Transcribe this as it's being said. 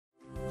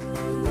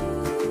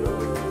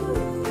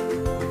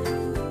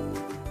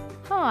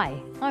Hi,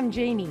 I'm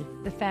Jeannie,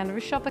 the founder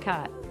of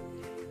Shoppacart.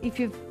 If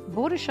you've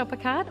bought a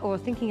Shoppacart or are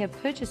thinking of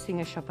purchasing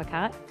a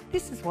Shoppacart,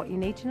 this is what you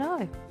need to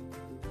know.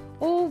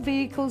 All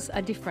vehicles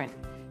are different.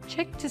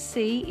 Check to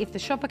see if the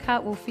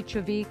Shoppacart will fit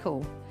your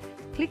vehicle.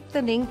 Click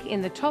the link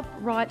in the top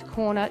right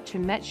corner to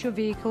match your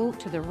vehicle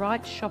to the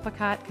right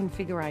Shoppacart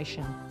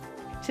configuration.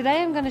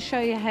 Today I'm going to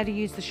show you how to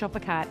use the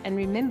Shoppacart, and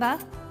remember,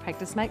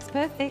 practice makes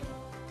perfect.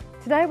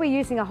 Today we're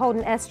using a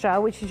Holden Astra,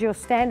 which is your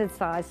standard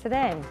size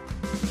sedan.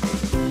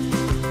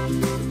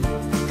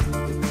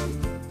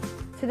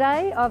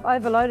 Today I've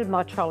overloaded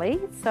my trolley,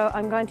 so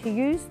I'm going to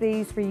use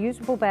these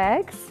reusable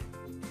bags.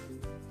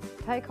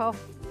 Take off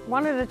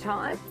one at a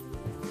time.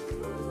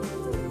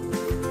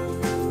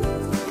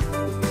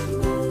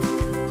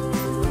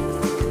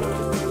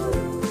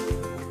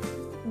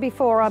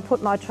 Before I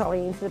put my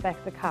trolley into the back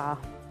of the car.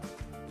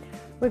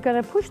 We're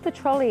going to push the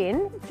trolley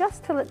in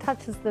just till it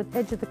touches the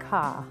edge of the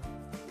car.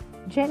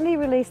 Gently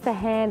release the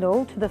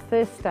handle to the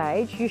first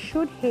stage. You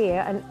should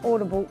hear an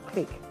audible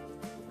click.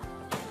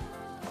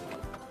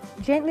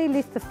 Gently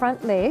lift the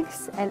front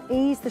legs and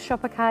ease the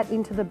Shoppacart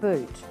into the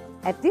boot.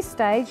 At this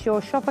stage, your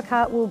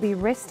Shoppacart will be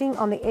resting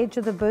on the edge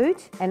of the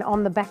boot and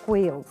on the back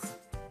wheels.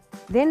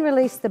 Then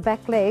release the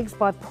back legs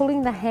by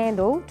pulling the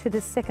handle to the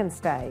second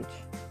stage.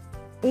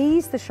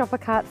 Ease the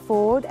Shoppacart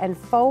forward and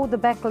fold the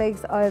back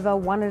legs over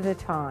one at a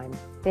time.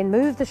 Then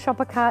move the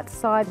Shoppacart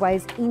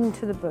sideways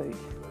into the boot.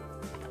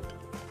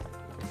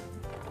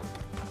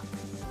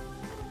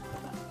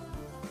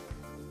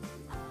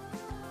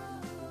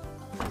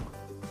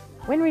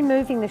 When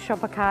removing the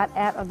Shoppacart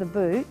out of the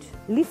boot,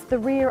 lift the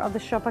rear of the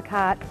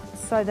Shoppacart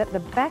so that the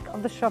back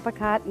of the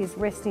Shoppacart is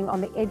resting on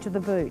the edge of the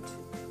boot.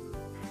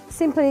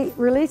 Simply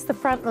release the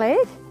front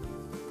leg,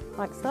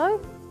 like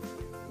so.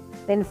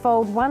 Then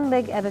fold one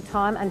leg at a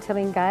time until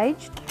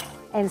engaged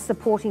and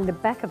supporting the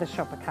back of the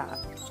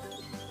Shoppacart.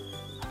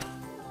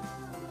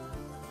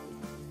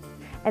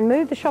 And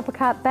move the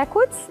Shoppacart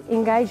backwards,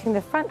 engaging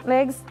the front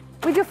legs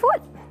with your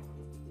foot.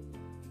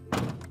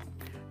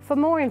 For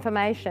more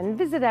information,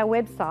 visit our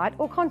website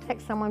or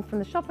contact someone from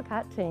the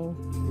Shoppacart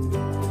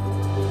team.